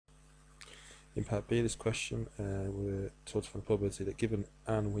In part B of this question, we're told to find the probability that given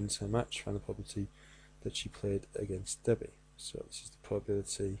Anne wins her match, find the probability that she played against Debbie. So this is the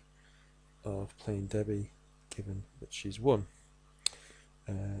probability of playing Debbie given that she's won.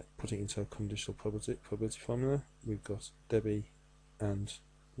 Putting it into a conditional probability formula, we've got Debbie and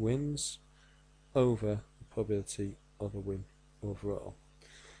wins over the probability of a win overall.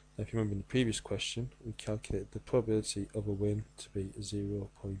 Now, if you remember in the previous question, we calculated the probability of a win to be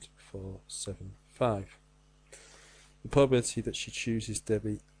 0.475. The probability that she chooses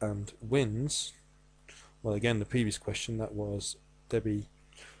Debbie and wins, well, again, the previous question, that was Debbie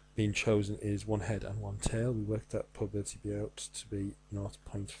being chosen is one head and one tail. We worked that probability out to be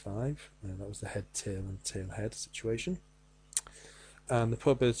 0.5, and that was the head tail and tail head situation. And the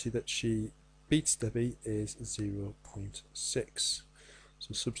probability that she beats Debbie is 0.6.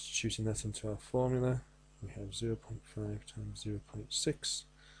 So substituting that into our formula, we have 0.5 times 0.6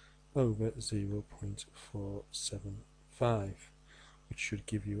 over 0.475, which should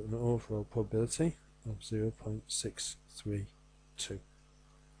give you an overall probability of 0.632.